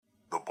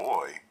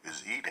boy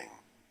is eating.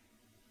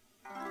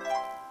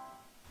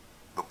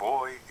 The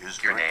boy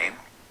is Your drinking. name?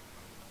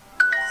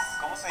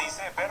 ¿Cómo se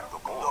dice, perro? The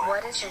boy.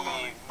 What is your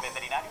name?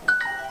 Veterinario.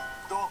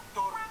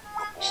 Doctor.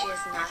 The boy She is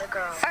not a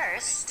girl.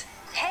 First,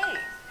 hey,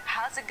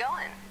 how's it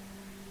going?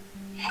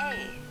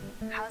 Hey,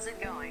 how's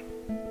it going?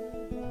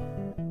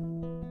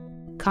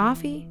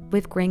 Coffee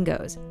with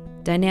Gringos,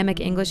 Dynamic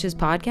English's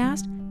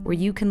podcast where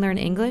you can learn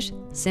English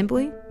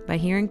simply by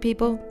hearing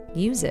people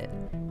use it.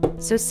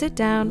 So sit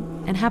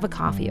down and have a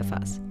coffee with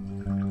us.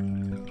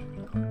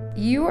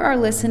 You are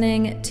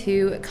listening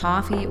to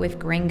Coffee with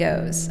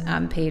Gringos.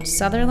 I'm Paige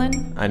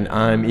Sutherland. And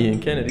I'm Ian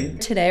Kennedy.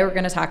 Today we're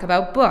going to talk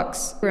about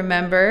books.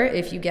 Remember,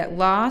 if you get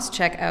lost,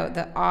 check out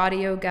the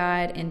audio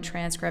guide and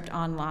transcript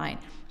online.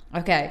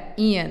 Okay,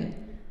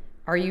 Ian,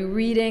 are you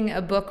reading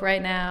a book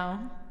right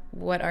now?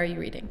 What are you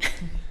reading?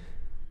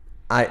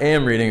 I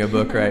am reading a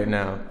book right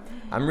now.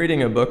 I'm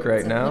reading a book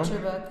right now. Picture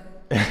book.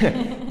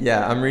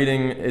 Yeah, I'm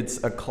reading,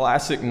 it's a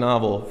classic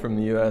novel from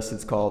the US.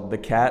 It's called The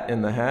Cat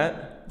in the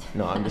Hat.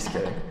 No, I'm just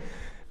kidding.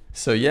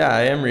 So yeah,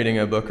 I am reading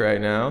a book right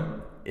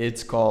now.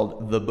 It's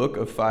called The Book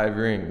of Five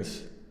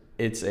Rings.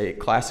 It's a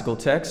classical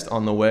text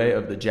on the way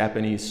of the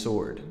Japanese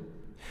sword.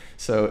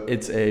 So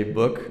it's a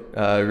book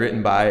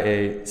written by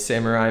a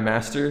samurai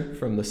master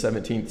from the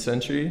 17th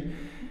century.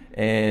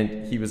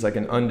 And he was like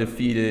an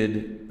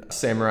undefeated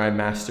samurai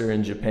master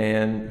in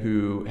Japan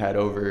who had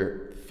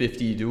over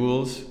 50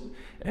 duels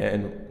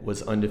and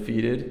was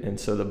undefeated. And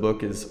so the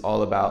book is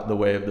all about the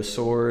way of the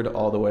sword,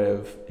 all the way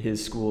of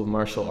his school of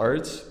martial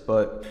arts.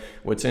 But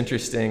what's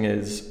interesting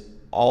is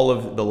all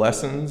of the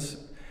lessons,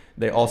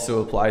 they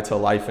also apply to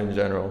life in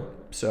general.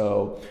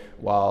 So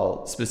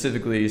while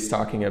specifically he's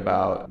talking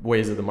about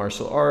ways of the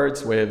martial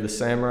arts, way of the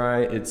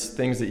samurai, it's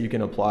things that you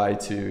can apply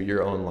to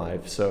your own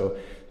life. So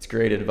it's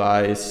great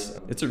advice.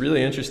 It's a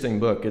really interesting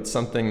book. It's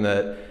something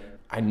that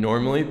I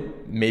normally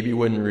maybe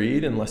wouldn't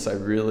read unless I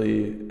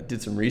really did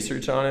some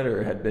research on it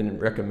or had been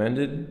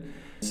recommended.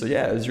 So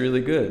yeah, it was really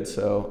good.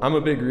 So I'm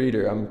a big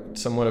reader. I'm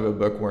somewhat of a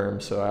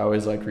bookworm, so I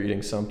always like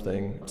reading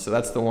something. So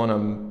that's the one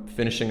I'm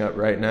finishing up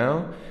right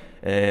now,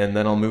 and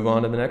then I'll move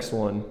on to the next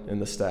one in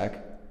the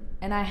stack.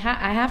 And I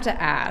have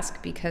to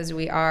ask, because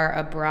we are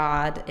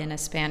abroad in a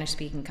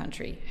Spanish-speaking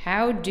country,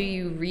 how do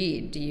you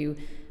read? Do you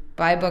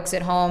buy books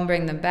at home,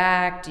 bring them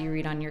back? Do you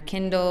read on your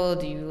Kindle?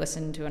 Do you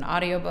listen to an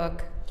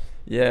audiobook?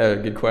 Yeah,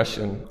 good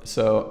question.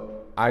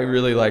 So I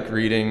really like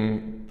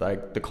reading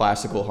like the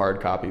classical hard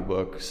copy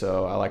book.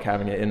 So I like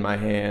having it in my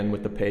hand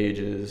with the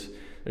pages.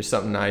 There's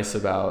something nice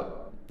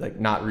about like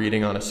not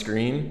reading on a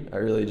screen. I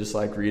really just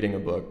like reading a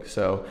book.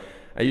 So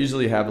I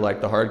usually have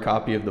like the hard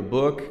copy of the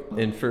book.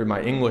 And for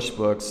my English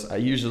books, I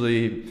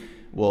usually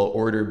will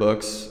order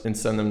books and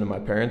send them to my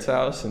parents'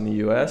 house in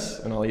the US.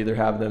 And I'll either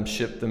have them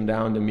ship them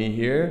down to me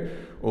here,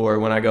 or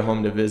when I go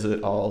home to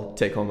visit, I'll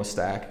take home a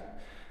stack.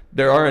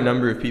 There are a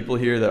number of people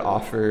here that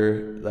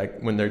offer, like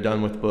when they're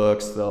done with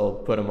books, they'll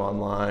put them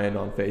online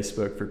on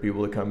Facebook for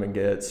people to come and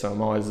get. So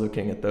I'm always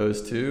looking at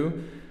those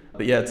too.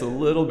 But yeah, it's a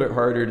little bit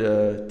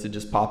harder to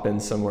just pop in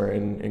somewhere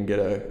and get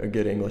a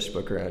good English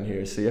book around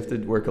here. So you have to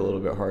work a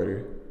little bit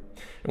harder.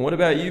 And what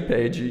about you,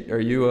 Paige?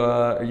 Are you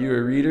a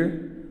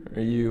reader?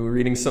 Are you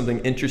reading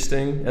something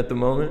interesting at the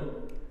moment?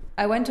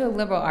 I went to a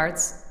liberal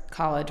arts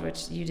college,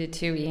 which you did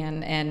too,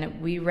 Ian, and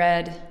we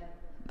read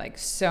like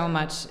so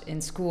much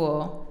in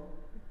school.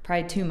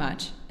 Probably too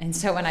much. And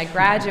so when I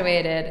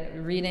graduated,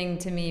 reading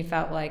to me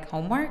felt like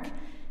homework.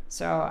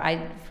 So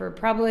for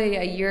probably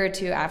a year or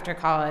two after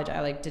college,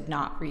 I like did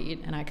not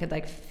read, and I could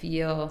like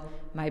feel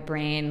my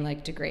brain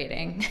like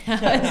degrading.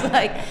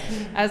 I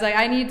was like,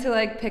 I need to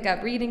like pick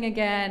up reading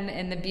again.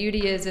 And the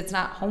beauty is it's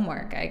not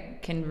homework. I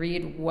can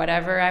read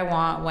whatever I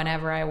want,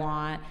 whenever I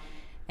want.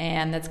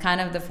 And that's kind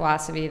of the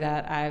philosophy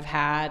that I've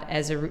had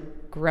as a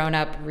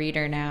grown-up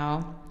reader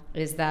now,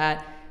 is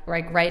that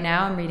like right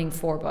now I'm reading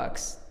 4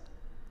 books.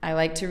 I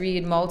like to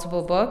read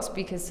multiple books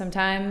because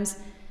sometimes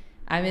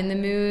I'm in the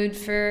mood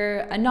for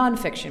a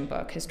nonfiction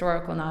book,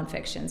 historical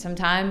nonfiction.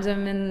 Sometimes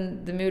I'm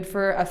in the mood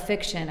for a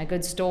fiction, a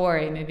good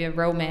story, maybe a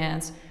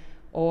romance,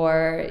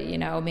 or,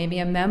 maybe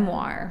a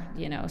memoir,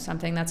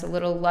 something that's a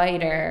little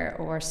lighter,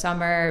 or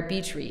summer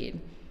beach read.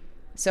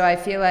 So I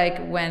feel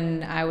like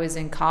when I was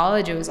in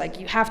college, it was like,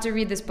 you have to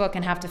read this book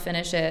and have to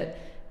finish it.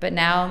 But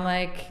now I'm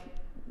like,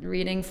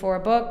 reading 4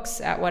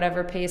 books at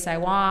whatever pace I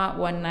want.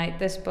 One night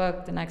this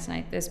book, the next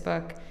night this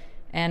book,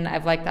 and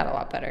I've liked that a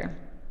lot better.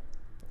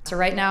 So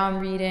right now I'm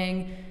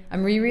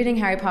rereading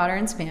Harry Potter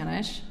in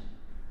Spanish.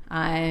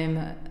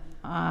 I'm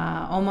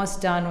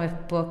almost done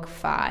with book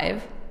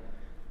 5,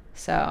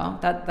 so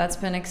that's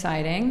been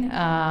exciting.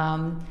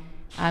 I'm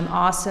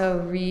also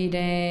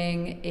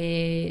reading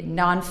a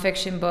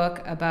nonfiction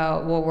book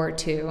about World War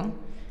II.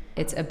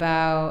 It's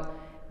about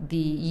the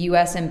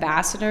U.S.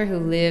 ambassador who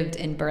lived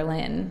in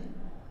Berlin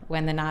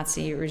when the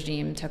Nazi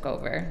regime took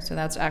over. So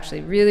that's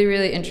actually really,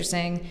 really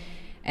interesting.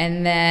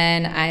 And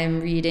then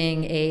I'm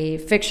reading a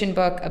fiction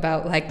book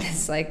about like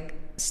this like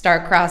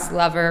star-crossed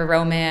lover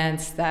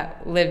romance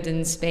that lived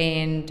in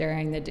Spain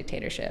during the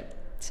dictatorship.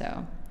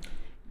 So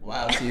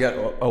Wow, so you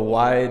got a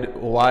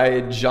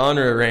wide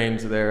genre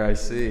range there. I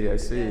see.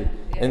 Yeah.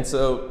 And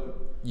so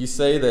you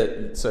say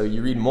that, so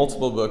you read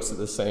multiple books at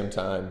the same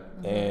time,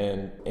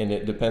 and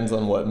it depends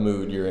on what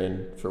mood you're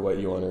in for what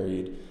you want to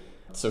read.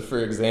 So for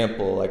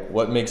example, like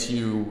what makes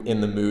you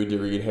in the mood to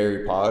read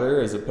Harry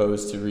Potter as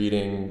opposed to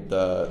reading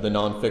the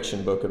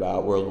nonfiction book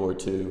about World War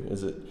II?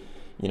 Is it,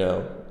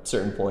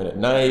 certain point at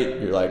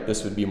night, you're like,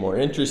 this would be more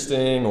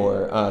interesting,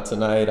 or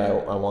tonight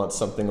I want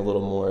something a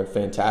little more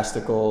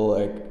fantastical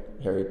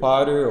like Harry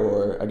Potter,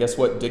 or I guess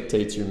what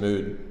dictates your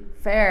mood?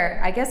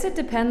 Fair. I guess it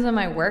depends on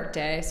my work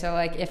day. So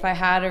like if I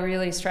had a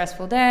really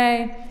stressful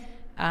day,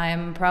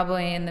 I'm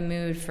probably in the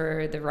mood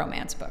for the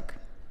romance book,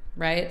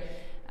 right?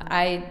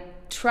 I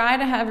try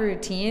to have a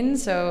routine,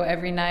 so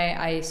every night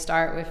I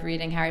start with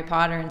reading Harry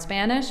Potter in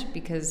Spanish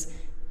because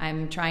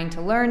I'm trying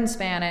to learn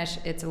Spanish.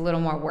 It's a little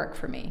more work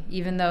for me.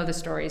 Even though the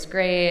story is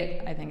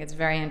great, I think it's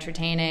very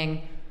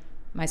entertaining,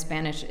 my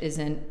Spanish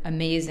isn't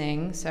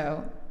amazing,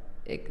 so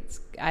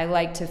I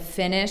like to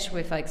finish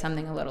with like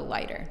something a little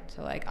lighter.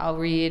 So like I'll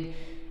read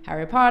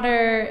Harry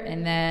Potter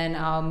and then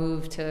I'll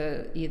move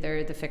to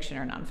either the fiction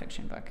or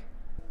nonfiction book.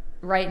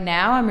 Right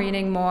now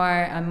I'm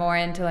more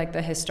into like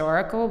the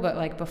historical, but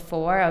like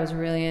before I was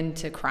really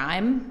into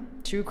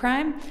true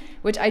crime,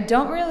 which I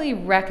don't really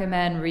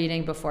recommend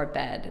reading before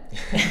bed.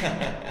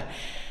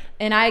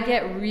 And I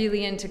get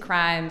really into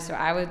crime, so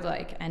I would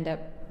like end up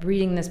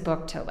reading this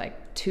book till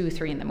like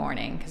 2-3 in the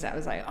morning because I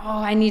was like, oh,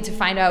 I need to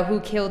find out who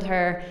killed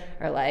her,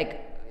 or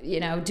like,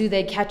 do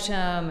they catch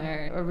him?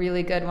 Or a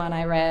really good one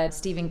I read,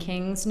 Stephen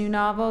King's new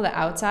novel, The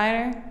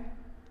Outsider.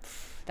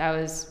 That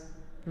was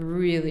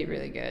really,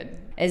 really good.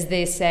 As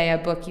they say, a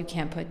book you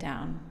can't put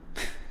down.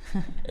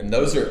 And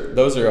those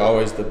are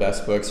always the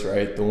best books,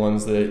 right? The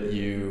ones that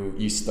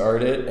you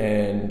start it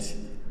and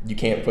you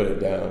can't put it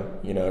down.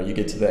 You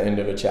get to the end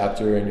of a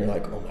chapter and you're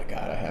like, oh my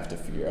God, I have to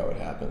figure out what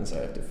happens.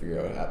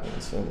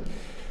 And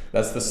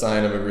that's the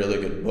sign of a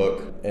really good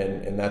book.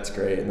 And that's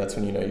great. And that's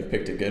when you've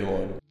picked a good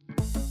one.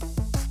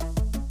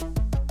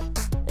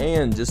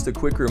 And just a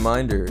quick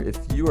reminder, if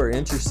you are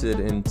interested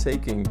in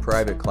taking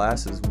private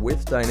classes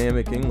with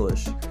Dynamic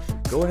English,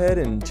 go ahead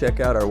and check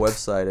out our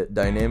website at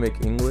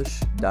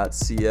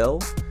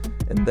dynamicenglish.cl,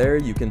 and there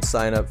you can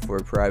sign up for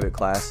private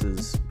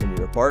classes in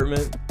your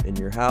apartment, in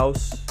your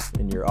house,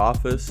 in your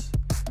office.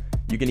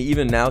 You can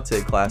even now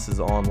take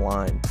classes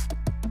online.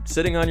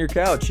 Sitting on your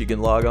couch, you can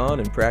log on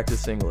and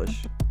practice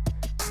English.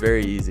 It's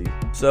very easy.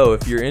 So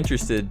if you're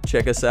interested,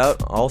 check us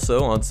out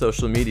also on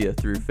social media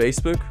through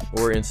Facebook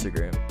or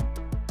Instagram.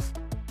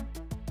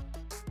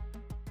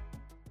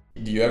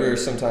 Do you ever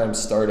sometimes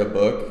start a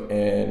book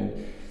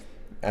and,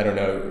 I don't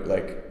know,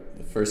 like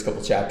the first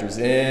couple chapters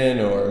in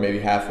or maybe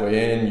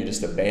halfway in, you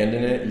just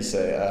abandon it? You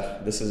say,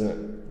 this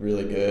isn't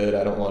really good.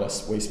 I don't want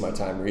to waste my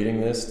time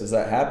reading this. Does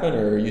that happen?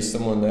 Or are you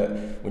someone that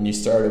when you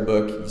start a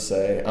book, you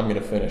say, I'm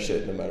going to finish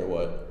it no matter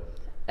what?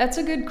 That's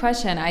a good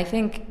question. I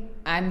think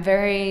I'm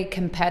very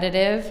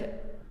competitive.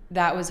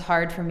 That was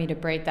hard for me to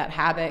break that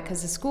habit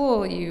because at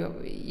school,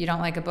 you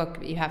don't like a book,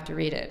 but you have to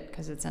read it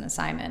because it's an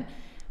assignment.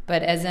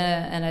 But as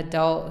an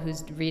adult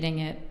who's reading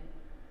it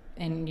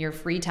in your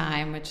free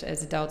time, which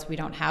as adults we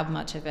don't have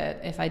much of it,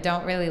 if I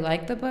don't really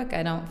like the book,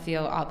 I don't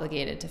feel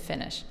obligated to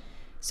finish.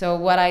 So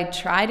what I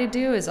try to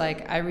do is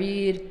like I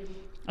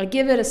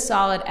give it a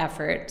solid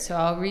effort. So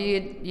I'll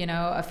read,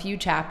 a few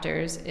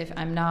chapters. If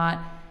I'm not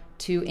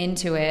too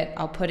into it,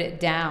 I'll put it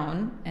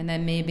down, and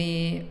then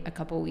maybe a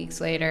couple weeks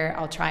later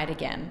I'll try it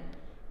again.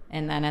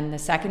 And then in the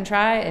second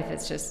try, if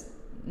it's just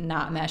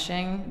not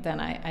meshing, then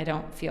I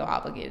don't feel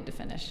obligated to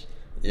finish.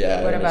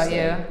 Yeah. What about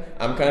you?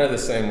 I'm kind of the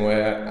same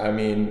way. I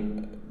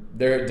mean,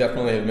 there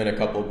definitely have been a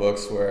couple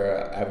books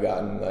where I've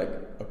gotten like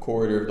a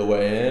quarter of the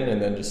way in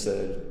and then just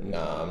said,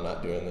 nah, I'm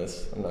not doing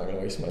this. I'm not going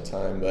to waste my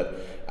time.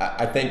 But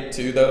I think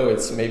too, though,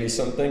 it's maybe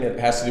something, it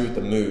has to do with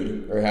the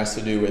mood or it has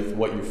to do with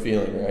what you're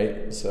feeling,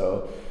 right?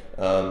 So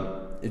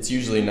it's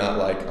usually not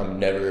like I'm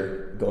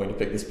never going to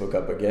pick this book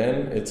up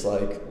again. It's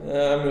like, I'm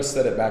going to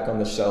set it back on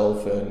the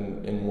shelf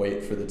and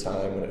wait for the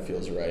time when it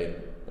feels right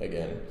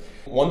again.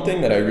 One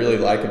thing that I really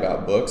like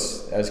about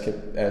books as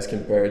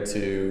compared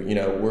to,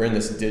 we're in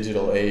this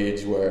digital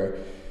age where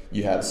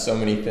you have so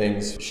many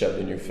things shoved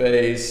in your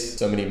face,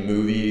 so many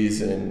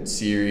movies and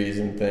series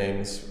and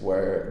things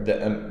where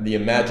the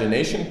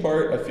imagination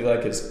part I feel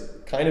like has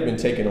kind of been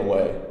taken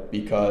away,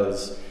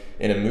 because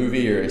in a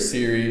movie or a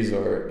series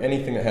or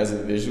anything that has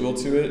a visual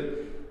to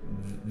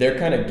it, they're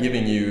kind of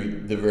giving you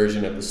the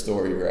version of the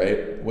story,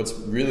 right? What's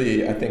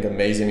really, I think,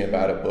 amazing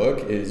about a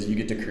book is you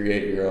get to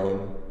create your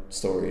own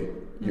story,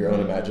 your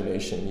own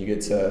imagination. You get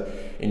to,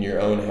 in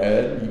your own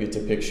head, you get to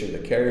picture the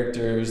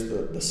characters,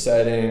 the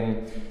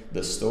setting,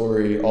 the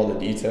story, all the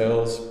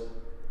details.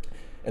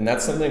 And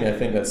that's something I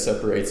think that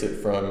separates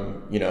it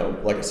from,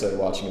 like I said,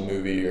 watching a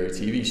movie or a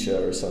TV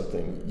show or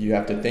something. You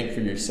have to think for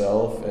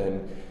yourself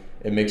and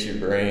it makes your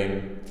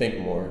brain think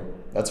more.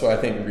 That's why I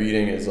think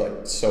reading is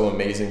like so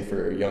amazing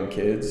for young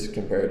kids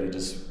compared to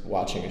just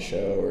watching a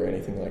show or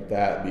anything like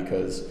that,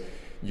 because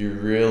you're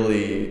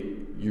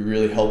you're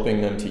really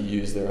helping them to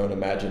use their own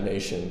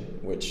imagination,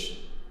 which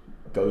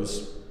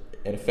goes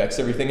and affects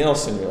everything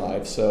else in your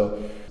life.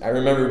 So I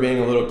remember being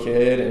a little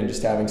kid and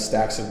just having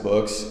stacks of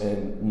books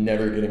and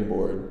never getting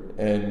bored.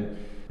 And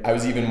I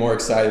was even more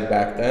excited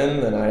back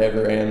then than I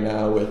ever am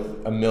now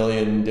with a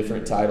million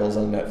different titles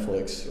on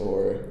Netflix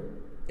or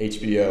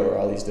HBO or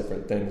all these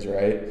different things,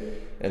 right?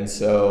 And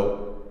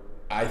so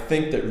I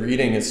think that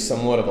reading is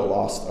somewhat of a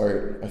lost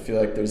art. I feel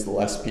like there's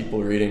less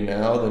people reading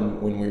now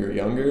than when we were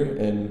younger,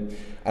 and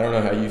I don't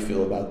know how you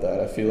feel about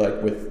that. I feel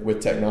like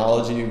with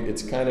technology,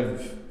 it's kind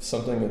of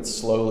something that's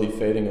slowly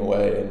fading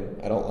away,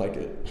 and I don't like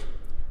it.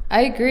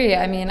 I agree.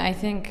 I mean, I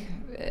think,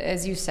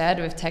 as you said,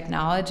 with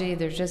technology,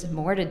 there's just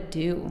more to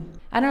do.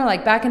 I don't know,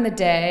 like back in the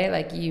day,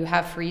 like you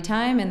have free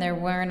time and there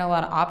weren't a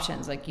lot of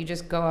options. Like you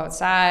just go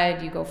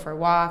outside, you go for a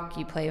walk,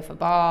 you play with a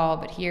ball.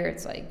 But here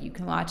it's like you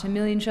can watch a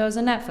million shows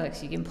on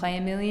Netflix, you can play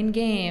a million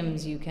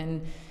games,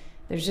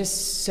 there's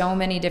just so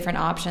many different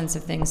options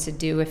of things to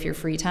do with your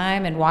free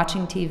time. And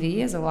watching TV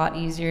is a lot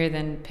easier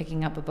than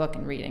picking up a book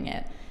and reading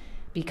it.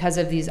 Because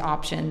of these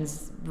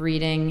options,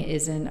 reading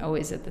isn't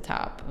always at the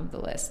top of the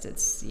list.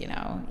 It's,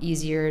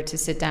 easier to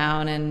sit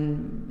down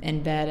and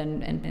in bed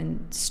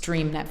and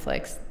stream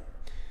Netflix.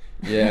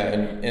 Yeah,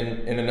 and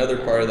another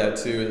part of that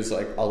too is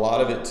like a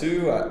lot of it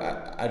too,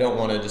 I don't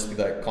want to just be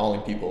like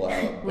calling people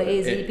out.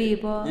 Lazy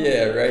people.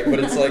 Yeah, right. But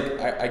it's like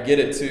I get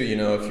it too,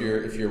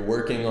 if you're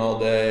working all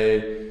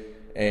day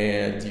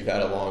and you've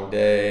had a long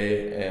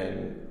day,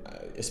 and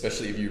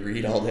especially if you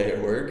read all day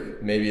at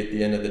work, maybe at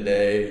the end of the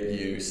day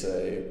you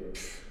say,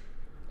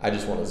 I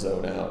just want to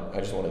zone out.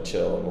 I just want to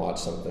chill and watch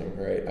something,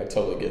 right? I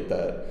totally get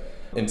that.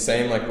 And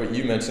same like what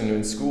you mentioned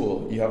in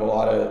school. You have a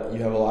lot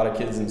of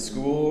kids in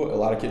school, a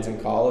lot of kids in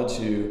college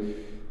who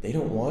they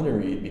don't want to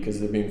read because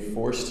they're being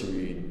forced to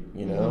read,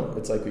 Mm-hmm.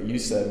 It's like what you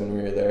said when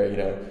we were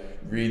there,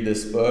 read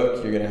this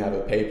book, you're going to have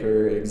a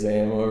paper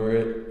exam over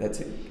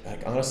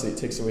it. Honestly, it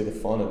takes away the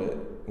fun of it.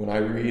 When I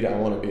read, I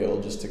want to be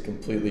able just to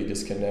completely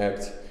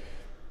disconnect,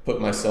 put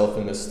myself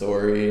in the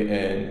story,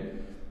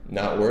 and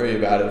not worry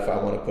about it if I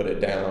want to put it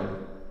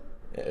down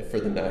for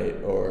the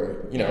night,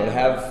 or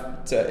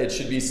it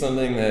should be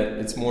something that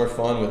it's more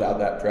fun without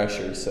that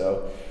pressure.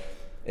 So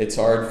it's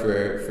hard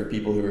for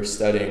people who are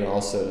studying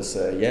also to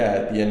say,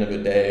 at the end of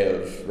a day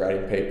of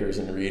writing papers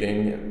and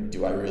reading,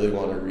 do I really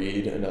want to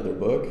read another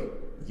book?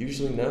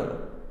 Usually no.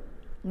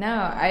 No,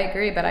 I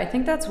agree, but I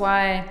think that's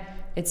why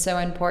it's so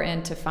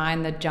important to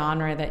find the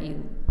genre that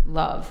you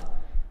love,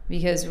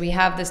 because we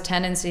have this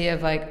tendency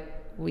of like,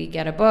 we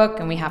get a book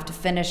and we have to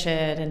finish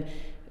it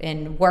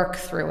and work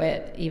through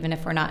it, even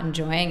if we're not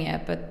enjoying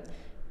it. But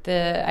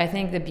I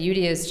think the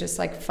beauty is just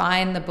like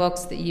find the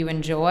books that you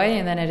enjoy,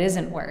 and then it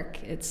isn't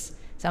work. It's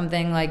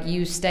something like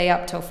you stay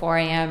up till 4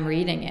 a.m.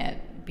 reading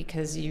it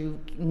because you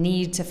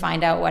need to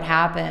find out what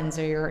happens,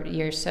 or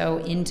you're so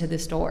into the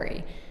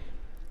story.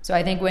 So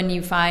I think when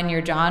you find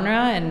your genre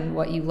and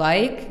what you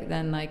like,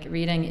 then like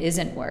reading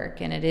isn't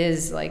work, and it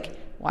is like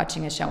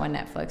watching a show on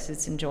Netflix.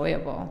 It's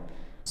enjoyable.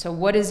 So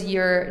what is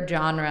your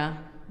genre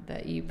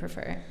that you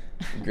prefer?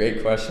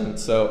 Great question.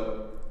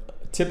 So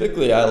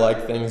typically I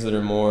like things that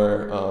are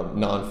more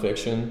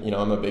nonfiction.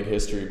 I'm a big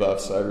history buff,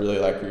 so I really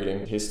like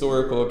reading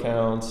historical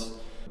accounts,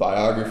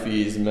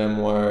 biographies,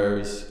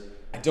 memoirs.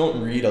 I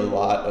don't read a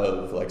lot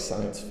of like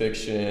science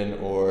fiction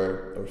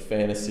or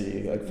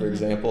fantasy. Like for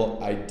example,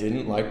 I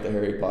didn't like the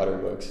Harry Potter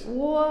books.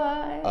 What?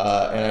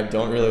 And I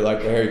don't really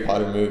like the Harry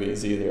Potter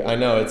movies either. I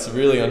know it's a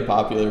really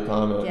unpopular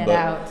comment, Get but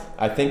out.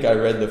 I think I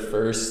read the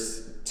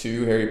first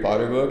 2 Harry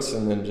Potter books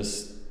and then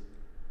just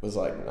was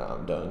like, nah,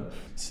 I'm done.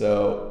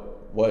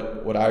 So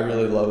what I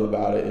really love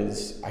about it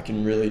is I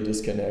can really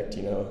disconnect,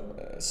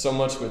 so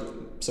much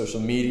with social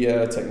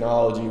media,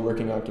 technology,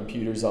 working on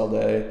computers all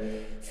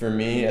day. For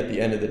me, at the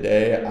end of the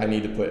day, I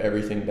need to put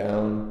everything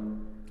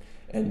down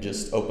and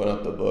just open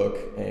up the book.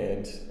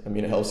 And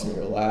it helps me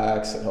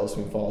relax. It helps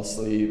me fall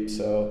asleep.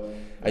 So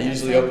I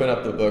usually open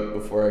up the book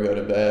before I go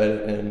to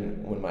bed.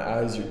 And when my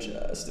eyes are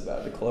just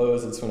about to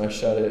close, it's when I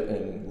shut it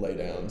and lay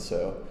down.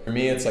 So for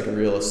me, it's like a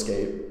real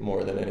escape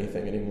more than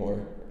anything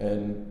anymore.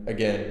 And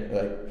again,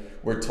 like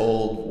we're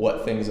told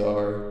what things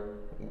are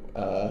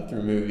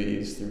through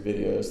movies, through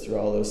videos, through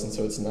all this. And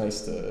so it's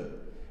nice to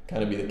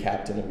kind of be the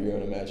captain of your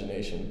own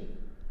imagination.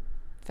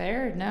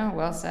 Fair. No,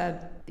 well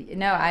said.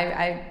 No,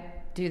 I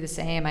do the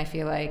same. I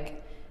feel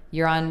like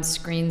you're on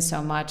screen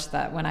so much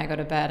that when I go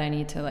to bed, I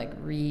need to like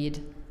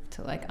read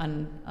to like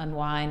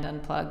unwind,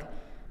 unplug.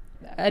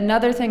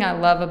 Another thing I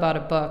love about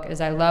a book is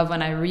I love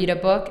when I read a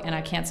book and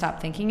I can't stop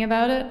thinking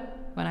about it.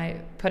 When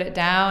I put it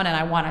down and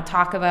I want to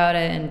talk about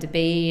it and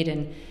debate,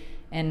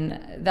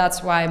 and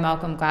that's why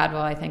Malcolm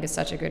Gladwell, I think, is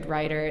such a good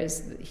writer,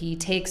 is he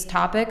takes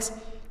topics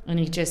and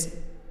he just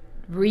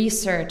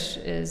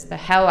researches the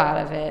hell out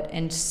of it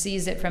and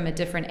sees it from a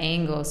different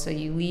angle, so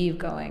you leave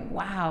going,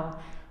 wow,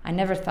 I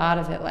never thought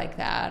of it like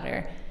that,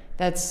 or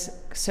that's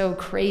so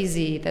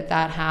crazy that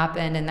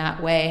happened in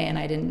that way and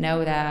I didn't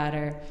know that.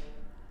 Or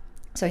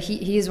so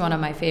he's one of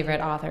my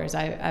favorite authors.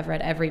 I've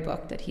read every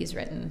book that he's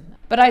written.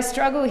 But I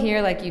struggle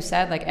here, like you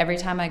said, like every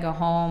time I go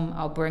home,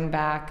 I'll bring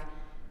back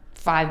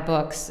 5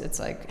 books. It's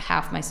like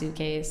half my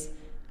suitcase.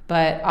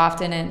 But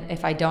often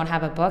if I don't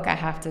have a book, I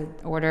have to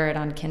order it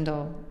on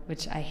Kindle,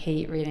 which I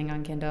hate reading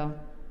on Kindle.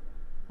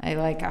 I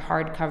like a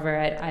hardcover.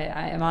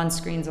 I am on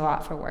screens a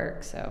lot for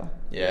work, so.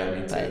 Yeah,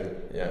 me too.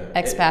 Yeah.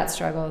 Expat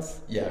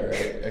struggles. Yeah,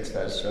 right.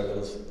 Expat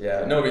struggles.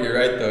 Yeah. No, but you're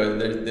right though.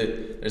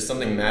 There's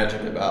something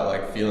magic about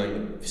like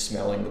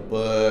smelling the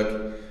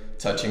book,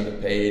 touching the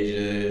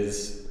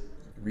pages,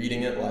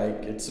 reading it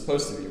like it's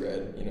supposed to be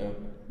read, you know?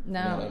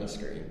 No. Not on a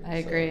screen. I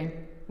agree.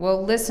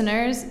 Well,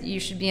 listeners, you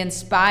should be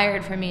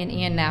inspired from me and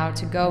Ian now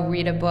to go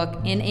read a book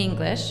in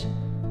English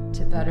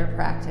to better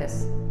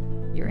practice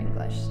your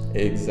English.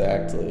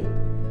 Exactly.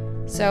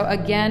 So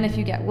again, if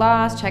you get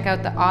lost, check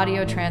out the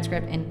audio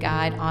transcript and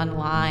guide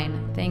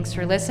online. Thanks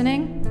for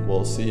listening.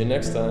 We'll see you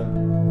next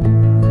time.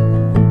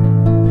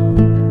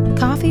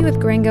 Coffee with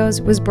Gringos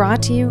was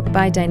brought to you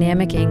by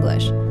Dynamic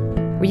English,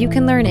 where you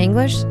can learn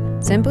English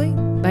simply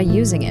by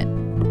using it.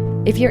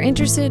 If you're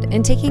interested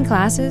in taking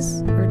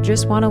classes or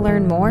just want to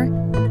learn more,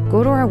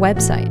 go to our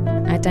website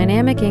at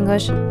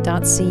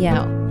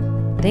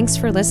dynamicenglish.cl. Thanks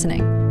for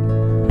listening.